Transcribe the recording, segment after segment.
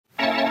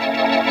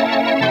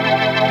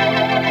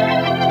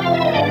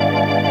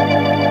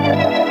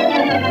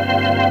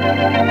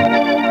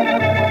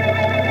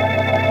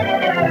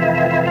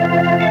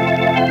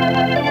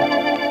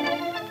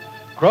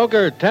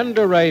Kroger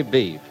Tender Ray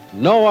Beef,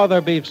 no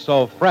other beef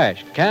so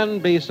fresh can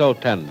be so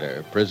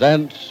tender,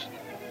 presents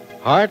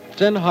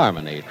Hearts in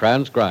Harmony,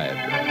 transcribed.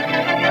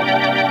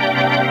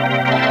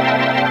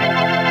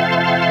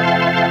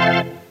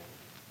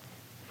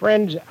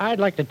 Friends,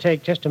 I'd like to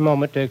take just a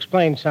moment to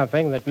explain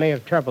something that may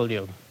have troubled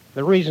you.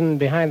 The reason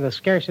behind the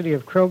scarcity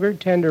of Kroger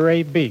Tender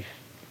Ray Beef.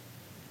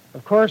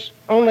 Of course,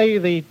 only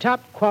the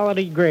top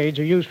quality grades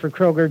are used for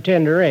Kroger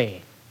Tender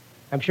Ray.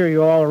 I'm sure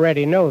you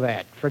already know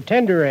that, for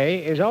Tender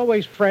Ray is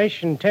always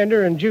fresh and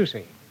tender and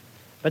juicy.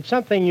 But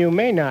something you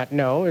may not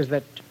know is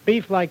that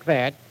beef like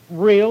that,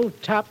 real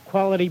top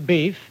quality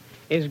beef,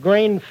 is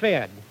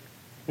grain-fed.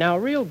 Now,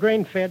 real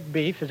grain-fed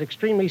beef is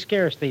extremely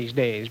scarce these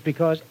days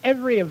because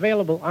every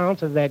available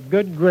ounce of that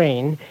good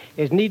grain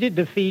is needed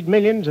to feed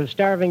millions of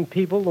starving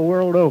people the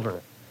world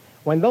over.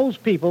 When those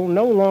people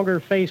no longer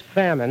face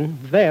famine,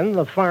 then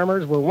the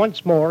farmers will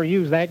once more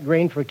use that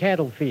grain for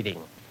cattle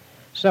feeding.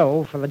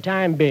 So, for the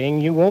time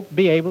being, you won't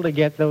be able to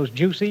get those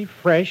juicy,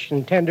 fresh,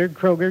 and tender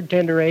Kroger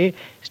Tender Ray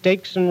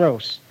steaks and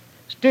roasts.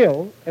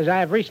 Still, as I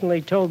have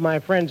recently told my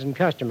friends and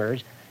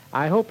customers,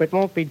 I hope it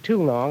won't be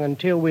too long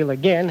until we'll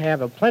again have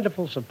a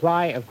plentiful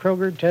supply of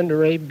Kroger Tender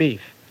Ray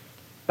beef.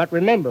 But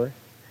remember,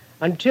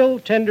 until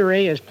Tender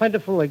Ray is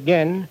plentiful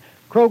again,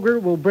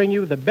 Kroger will bring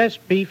you the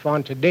best beef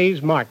on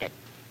today's market.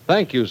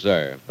 Thank you,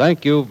 sir.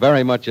 Thank you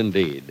very much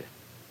indeed.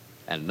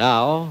 And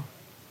now,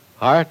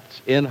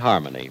 Hearts in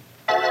Harmony.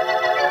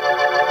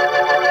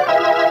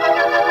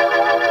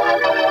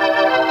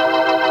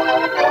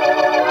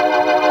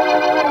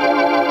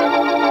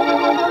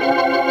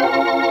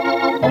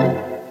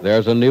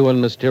 There's a new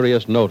and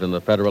mysterious note in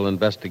the federal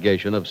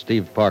investigation of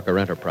Steve Parker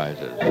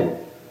Enterprises.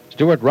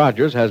 Stuart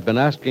Rogers has been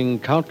asking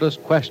countless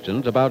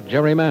questions about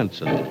Jerry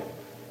Manson.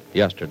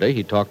 Yesterday,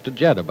 he talked to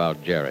Jed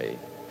about Jerry.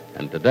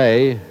 And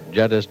today,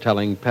 Jed is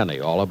telling Penny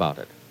all about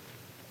it.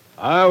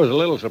 I was a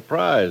little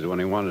surprised when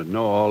he wanted to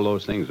know all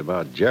those things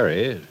about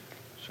Jerry.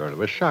 Sort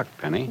of a shock,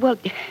 Penny. Well,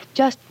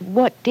 just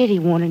what did he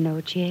want to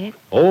know, Jed?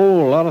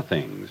 Oh, a lot of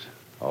things.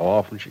 How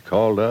often she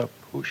called up,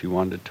 who she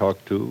wanted to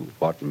talk to,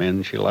 what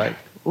men she liked.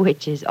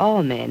 Which is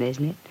all men,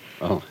 isn't it?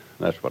 Oh,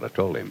 that's what I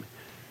told him.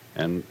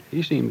 And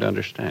he seemed to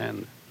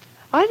understand.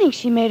 I think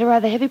she made a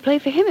rather heavy play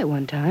for him at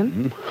one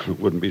time.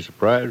 Wouldn't be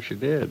surprised if she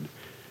did.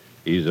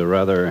 He's a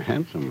rather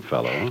handsome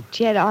fellow.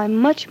 Jed, I'm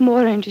much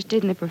more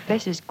interested in the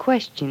professor's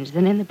questions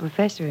than in the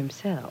professor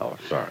himself. Oh,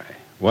 sorry.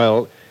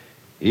 Well,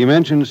 he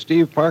mentioned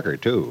Steve Parker,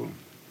 too.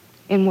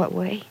 In what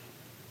way?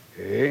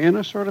 In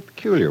a sort of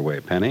peculiar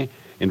way, Penny.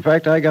 In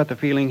fact, I got the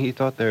feeling he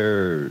thought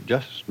there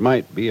just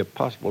might be a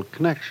possible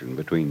connection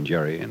between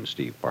Jerry and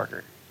Steve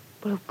Parker.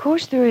 Well, of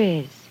course there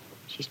is.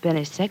 She's been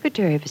his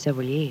secretary for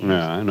several years.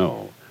 Yeah, I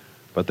know.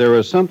 But there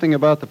was something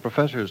about the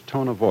professor's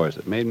tone of voice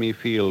that made me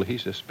feel he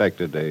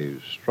suspected a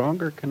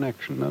stronger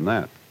connection than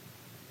that.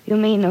 You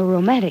mean a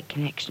romantic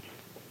connection?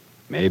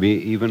 Maybe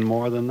even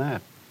more than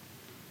that.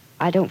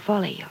 I don't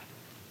follow you.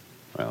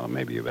 Well,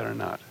 maybe you better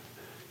not,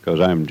 because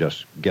I'm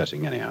just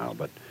guessing anyhow,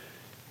 but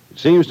it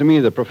seems to me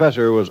the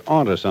professor was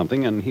onto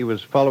something, and he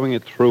was following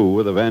it through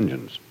with a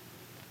vengeance.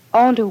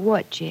 Onto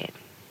what, Jed?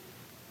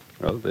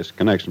 Well, this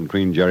connection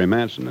between Jerry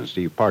Manson and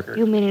Steve Parker.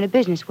 You mean in a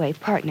business way,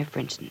 partner, for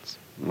instance?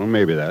 Well,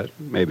 maybe that.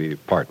 Maybe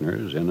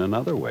partners in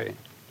another way.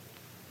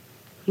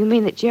 You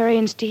mean that Jerry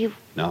and Steve...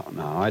 No,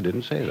 I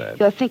didn't say that.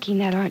 You're thinking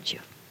that, aren't you?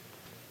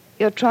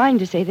 You're trying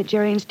to say that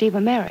Jerry and Steve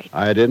are married.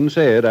 I didn't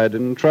say it. I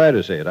didn't try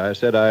to say it. I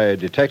said I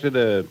detected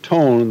a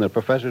tone in the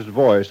professor's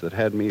voice that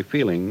had me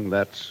feeling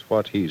that's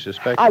what he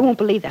suspected. I won't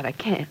believe that. I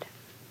can't.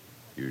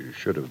 You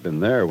should have been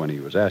there when he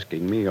was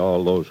asking me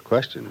all those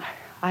questions.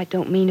 I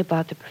don't mean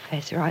about the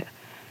professor.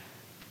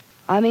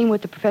 I mean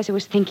what the professor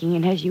was thinking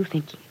and has you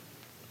thinking.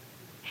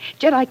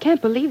 Jed, I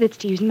can't believe that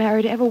Steve's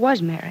married, ever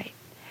was married.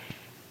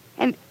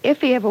 And if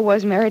he ever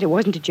was married, it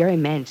wasn't to Jerry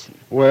Manson.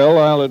 Well,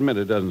 I'll admit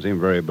it doesn't seem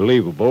very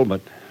believable,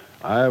 but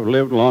I've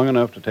lived long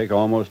enough to take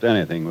almost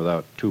anything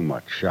without too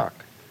much shock.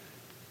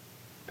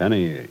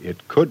 Penny,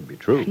 it could be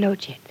true. No,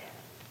 Jed.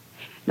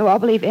 No, I'll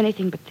believe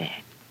anything but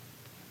that.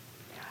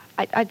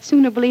 I'd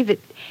sooner believe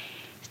that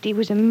Steve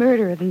was a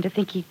murderer than to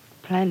think he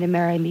planned to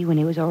marry me when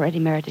he was already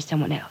married to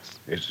someone else.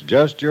 It's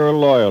just your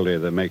loyalty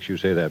that makes you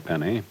say that,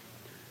 Penny.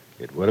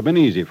 It would have been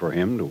easy for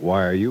him to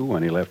wire you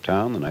when he left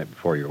town the night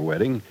before your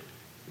wedding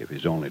if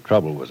his only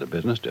trouble was a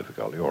business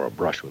difficulty or a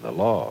brush with the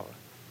law.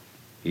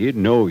 He'd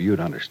know you'd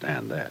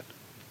understand that.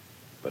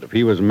 But if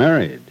he was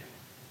married,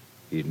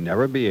 he'd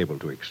never be able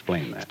to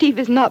explain that. Steve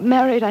is not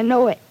married, I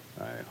know it.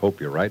 I hope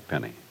you're right,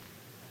 Penny.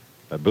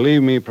 But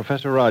believe me,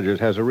 Professor Rogers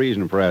has a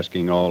reason for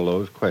asking all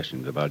those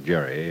questions about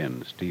Jerry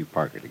and Steve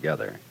Parker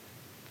together.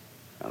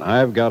 And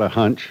I've got a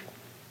hunch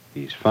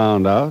he's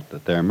found out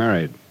that they're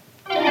married.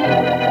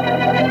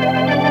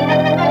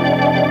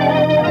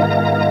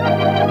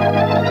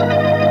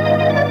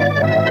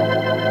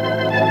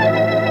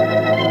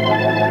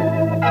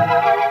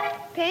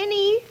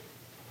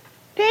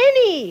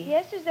 Penny!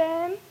 Yes,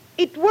 Suzanne?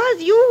 It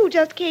was you who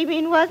just came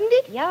in, wasn't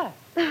it? Yeah.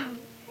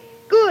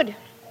 Good.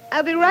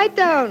 I'll be right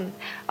down.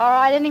 All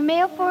right, any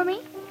mail for me?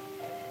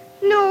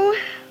 No,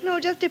 No,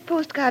 just a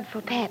postcard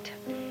for Pat.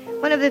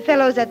 One of the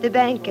fellows at the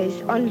bank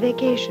is on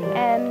vacation.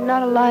 And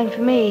not a line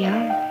for me, huh?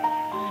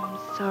 I'm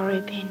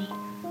sorry, Penny.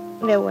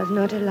 There was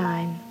not a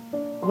line.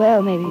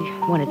 Well, maybe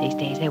one of these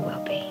days there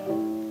will be.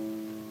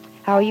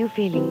 How are you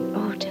feeling?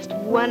 Oh, just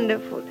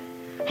wonderful.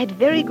 Had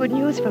very good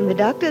news from the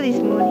doctor this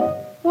morning.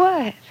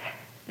 What?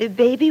 The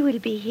baby will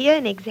be here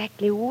in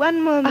exactly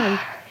 1 more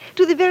month.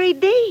 To the very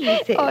day,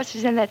 he said. Oh,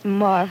 Suzanne, that's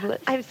marvelous.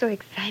 I'm so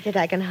excited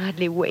I can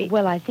hardly wait.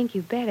 Well, I think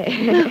you better.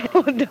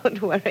 No, don't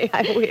worry,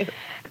 I will.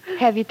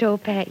 Have you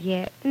told Pat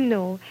yet?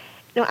 No,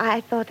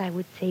 I thought I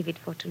would save it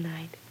for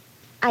tonight.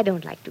 I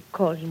don't like to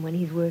call him when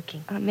he's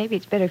working. Maybe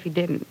it's better if you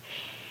didn't.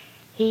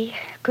 He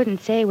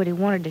couldn't say what he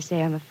wanted to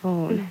say on the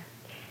phone.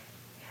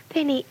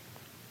 Penny,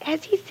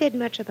 has he said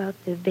much about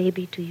the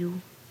baby to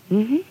you?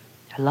 Mm-hmm.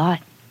 A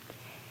lot.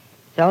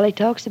 It's all he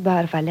talks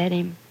about if I let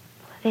him.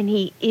 Then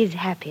he is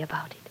happy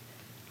about it.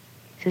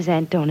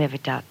 Suzanne, don't ever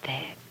doubt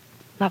that.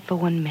 Not for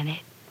 1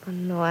 minute. Oh,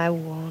 no, I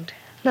won't.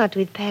 Not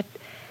with Pat.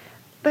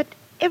 But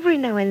every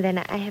now and then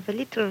I have a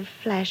little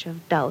flash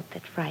of doubt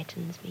that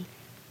frightens me.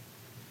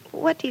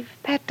 What if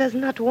Pat does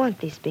not want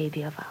this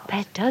baby of ours?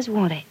 Pat does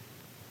want it.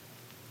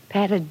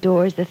 Pat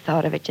adores the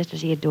thought of it just as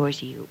he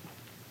adores you.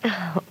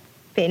 Oh,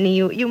 Penny,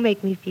 you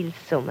make me feel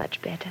so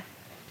much better.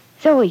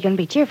 So you're going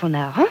to be cheerful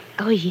now, huh?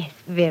 Oh, yes,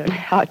 very.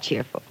 How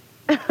cheerful.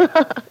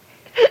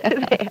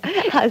 There,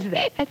 how's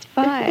that? That's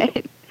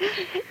fine.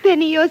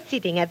 Penny, you're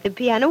sitting at the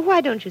piano.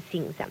 Why don't you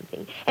sing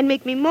something and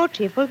make me more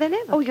cheerful than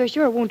ever? Oh, you're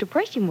sure it won't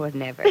depress you more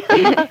than ever.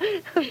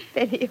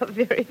 Penny, you're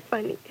very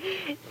funny.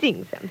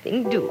 Sing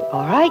something, do.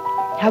 All right.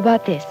 How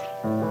about this?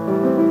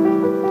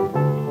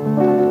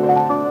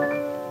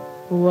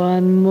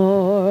 One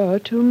more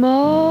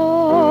tomorrow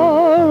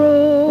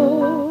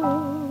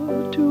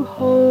to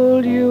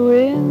hold you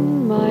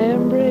in my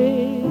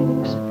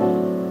embrace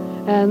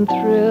and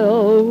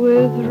thrill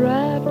with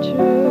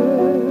rapture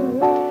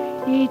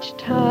each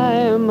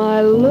time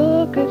I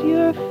look at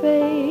your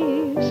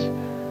face.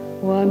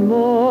 One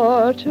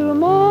more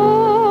tomorrow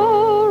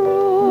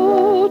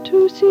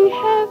to see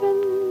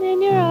heaven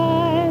in your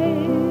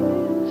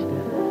eyes,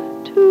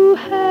 to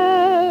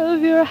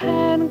have your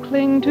hand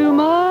cling to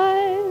mine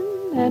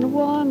and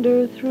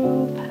wander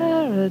through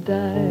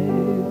paradise.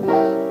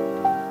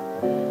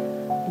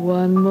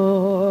 One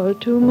more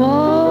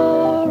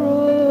tomorrow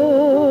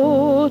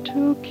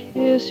to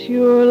kiss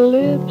your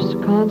lips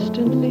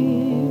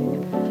constantly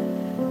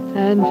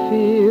and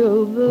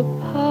feel the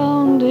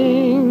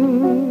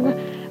pounding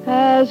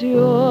as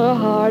your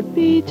heart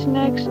beats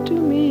next to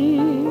me.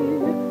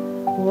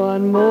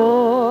 One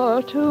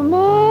more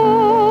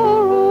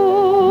tomorrow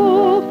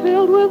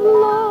filled with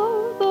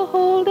love the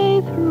whole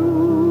day through.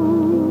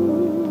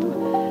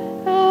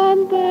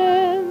 And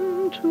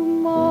then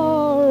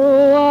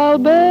tomorrow I'll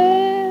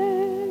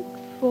beg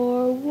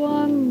for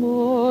one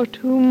more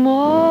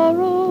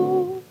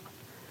tomorrow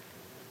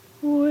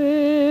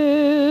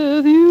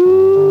with you.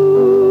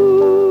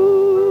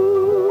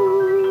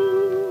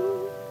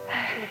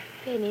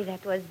 Penny,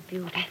 that was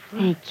beautiful.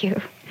 Thank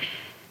you.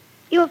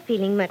 You're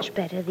feeling much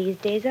better these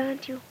days,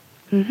 aren't you?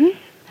 Mm-hmm.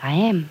 I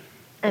am.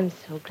 I'm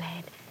so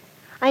glad.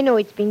 I know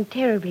it's been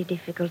terribly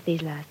difficult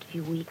these last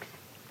few weeks.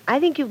 I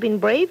think you've been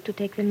brave to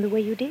take them the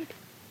way you did.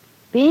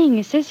 Being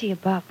a sissy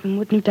about them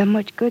wouldn't have done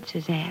much good,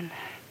 Suzanne.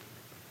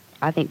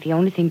 I think the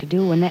only thing to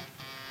do when that...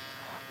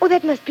 Oh,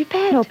 that must be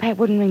Pat. No, Pat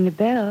wouldn't ring the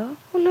bell.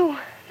 Oh, no.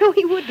 No,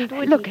 he wouldn't,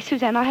 would Look, he?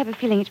 Suzanne, I have a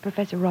feeling it's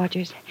Professor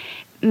Rogers.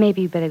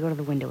 Maybe you better go to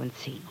the window and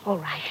see. All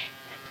right.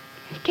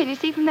 Can you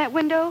see from that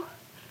window?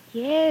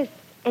 Yes,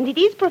 and it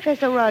is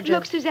Professor Rogers.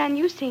 Look, Suzanne,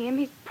 you see him.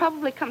 He's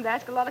probably come to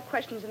ask a lot of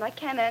questions, and I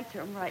can't answer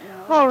them right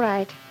now. All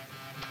right.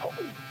 Oh,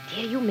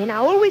 dear, you men are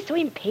always so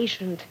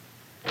impatient.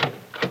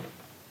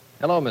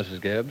 Hello,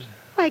 Mrs. Gibbs.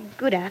 Why,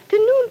 good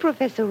afternoon,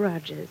 Professor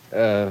Rogers.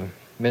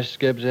 Miss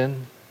Gibbs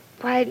in?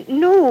 Why,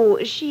 no,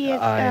 she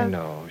is... I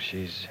know.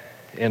 She's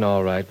in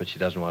all right, but she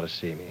doesn't want to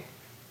see me.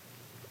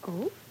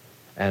 Oh?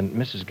 And,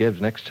 Mrs.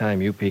 Gibbs, next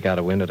time you peek out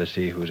a window to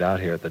see who's out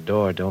here at the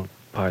door, don't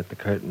part the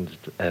curtains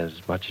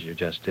as much as you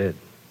just did.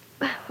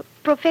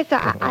 Professor,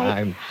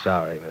 I'm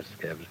sorry, Mrs.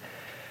 Gibbs.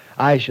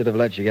 I should have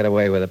let you get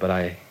away with it, but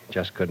I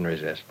just couldn't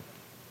resist.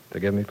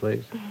 Forgive me,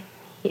 please?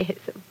 Yes,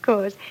 of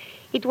course.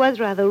 It was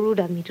rather rude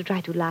of me to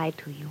try to lie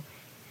to you.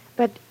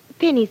 But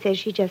Penny says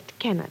she just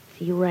cannot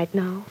see you right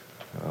now.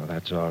 Oh,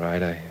 that's all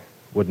right. I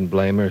wouldn't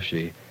blame her if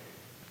she,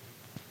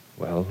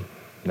 well,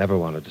 never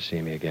wanted to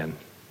see me again.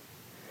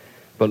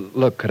 But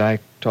look, could I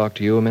talk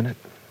to you a minute?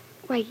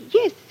 Why,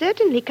 yes,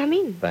 certainly. Come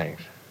in.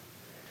 Thanks.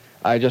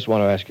 I just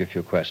want to ask you a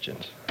few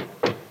questions.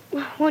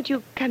 Won't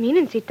you come in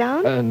and sit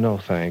down? No,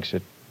 thanks.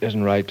 It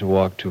isn't right to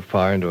walk too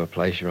far into a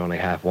place you're only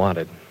half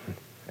wanted.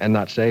 And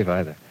not safe,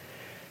 either.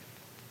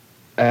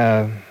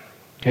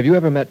 Have you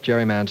ever met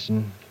Jerri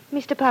Manson?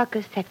 Mr.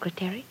 Parker's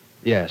secretary?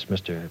 Yes,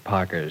 Mr.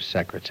 Parker's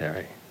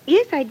secretary.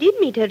 Yes, I did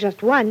meet her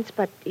just once,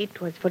 but it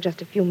was for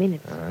just a few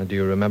minutes. Do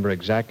you remember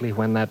exactly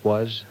when that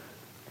was?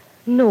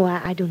 No,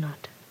 I do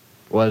not.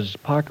 Was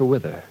Parker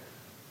with her?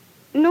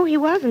 No, he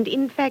wasn't.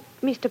 In fact,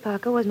 Mr.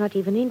 Parker was not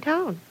even in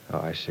town.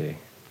 Oh, I see.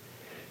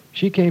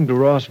 She came to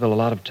Rossville a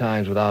lot of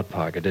times without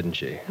Parker, didn't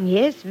she?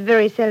 Yes,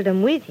 very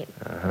seldom with him.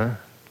 Uh-huh.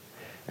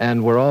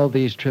 And were all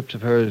these trips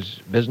of hers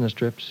business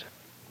trips?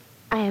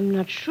 I am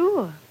not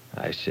sure.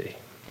 I see.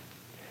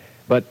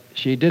 But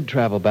she did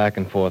travel back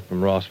and forth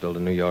from Rossville to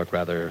New York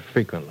rather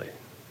frequently.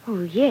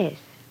 Oh, yes.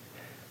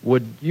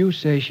 Would you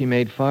say she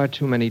made far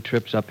too many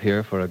trips up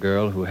here for a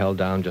girl who held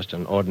down just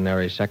an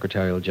ordinary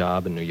secretarial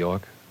job in New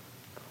York?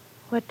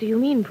 What do you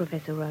mean,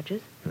 Professor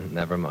Rogers?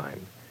 Never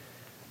mind.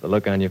 The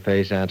look on your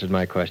face answered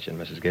my question,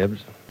 Mrs.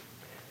 Gibbs.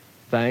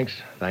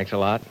 Thanks. Thanks a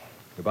lot.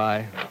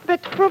 Goodbye.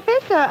 But,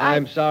 Professor,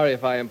 I'm sorry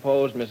if I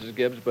imposed, Mrs.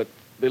 Gibbs, but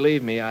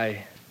believe me,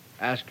 I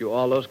asked you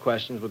all those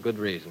questions with good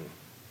reason.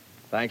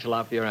 Thanks a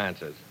lot for your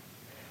answers.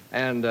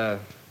 And,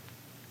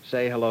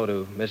 say hello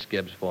to Miss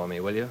Gibbs for me,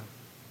 will you?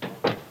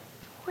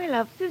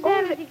 Well,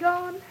 Suzanne, is he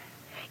gone?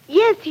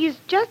 Yes, he's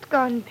just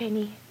gone,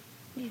 Penny.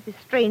 He's the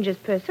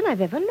strangest person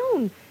I've ever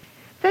known.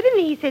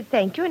 Suddenly he said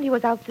thank you, and he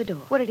was out the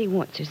door. What did he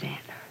want, Suzanne?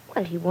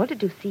 Well, he wanted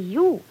to see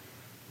you.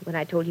 When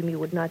I told him you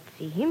would not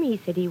see him, he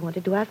said he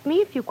wanted to ask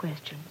me a few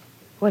questions.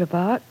 What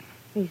about?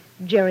 Miss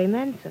Jerri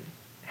Manson.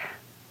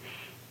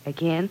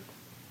 Again?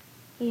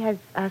 He has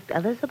asked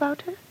others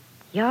about her?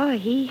 Yeah,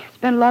 he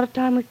spent a lot of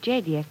time with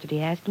Jed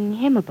yesterday asking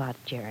him about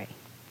Jerry.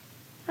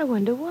 I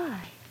wonder why.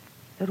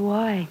 But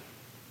why?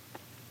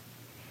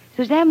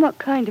 Suzanne, what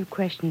kind of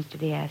questions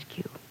did he ask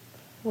you?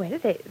 Well,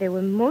 they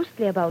were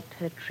mostly about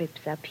her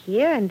trips up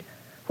here and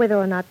whether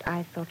or not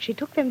I thought she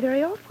took them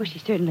very often. Well, she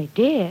certainly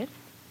did.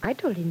 I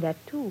told him that,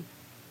 too.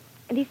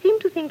 And he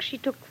seemed to think she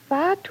took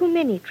far too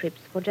many trips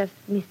for just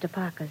Mr.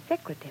 Parker's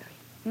secretary.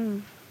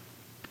 You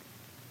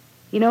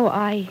know,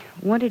 I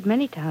wondered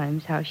many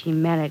times how she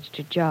managed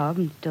her job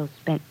and still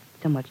spent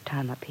so much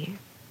time up here.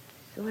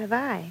 So have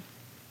I.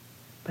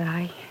 But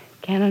I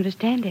can't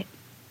understand it.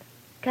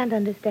 Can't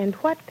understand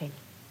what, Penny?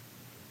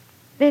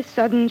 This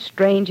sudden,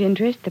 strange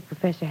interest the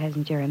professor has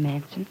in Jerry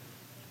Manson.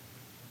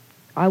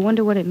 I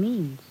wonder what it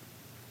means.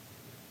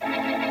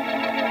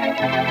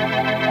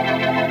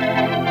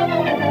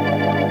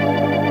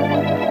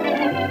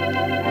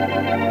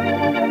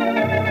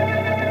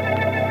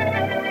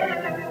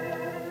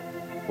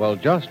 Well,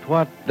 just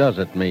what does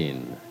it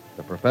mean?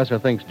 The professor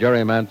thinks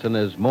Jerry Manson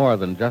is more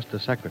than just a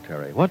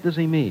secretary. What does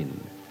he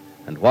mean?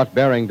 And what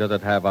bearing does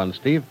it have on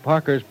Steve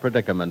Parker's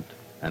predicament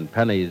and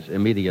Penny's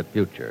immediate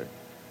future?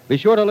 Be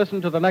sure to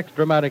listen to the next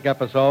dramatic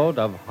episode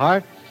of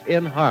Hearts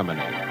in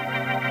Harmony.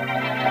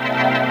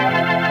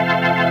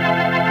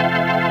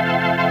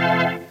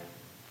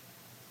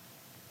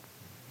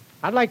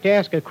 I'd like to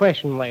ask a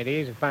question,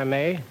 ladies, if I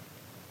may.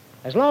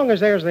 As long as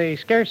there's a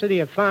scarcity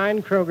of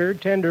fine Kroger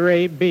tender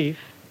A beef,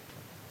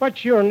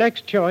 what's your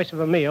next choice of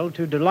a meal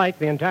to delight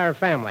the entire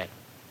family?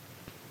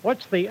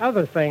 What's the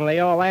other thing they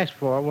all ask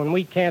for when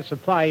we can't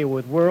supply you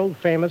with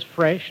world-famous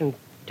fresh and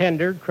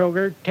tender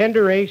Kroger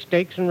tender A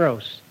steaks and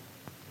roasts?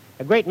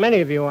 A great many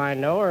of you I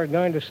know are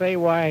going to say,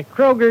 why,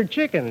 Kroger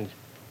chickens.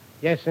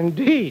 Yes,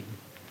 indeed.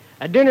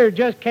 A dinner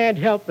just can't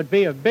help but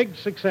be a big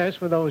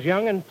success with those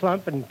young and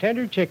plump and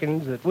tender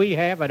chickens that we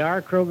have at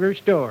our Kroger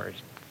stores.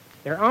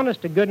 They're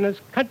honest-to-goodness,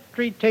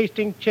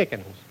 country-tasting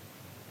chickens.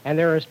 And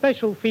they're a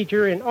special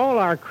feature in all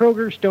our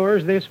Kroger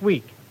stores this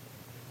week.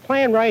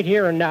 Plan right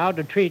here and now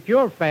to treat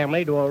your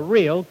family to a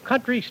real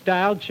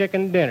country-style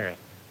chicken dinner.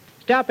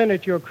 Stop in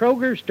at your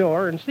Kroger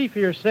store and see for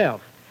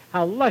yourself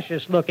how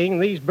luscious-looking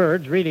these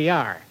birds really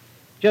are.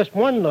 Just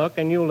one look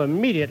and you'll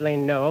immediately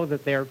know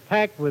that they're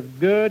packed with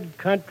good,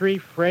 country,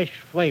 fresh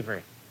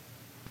flavor.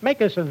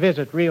 Make us a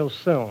visit real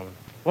soon,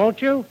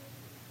 won't you?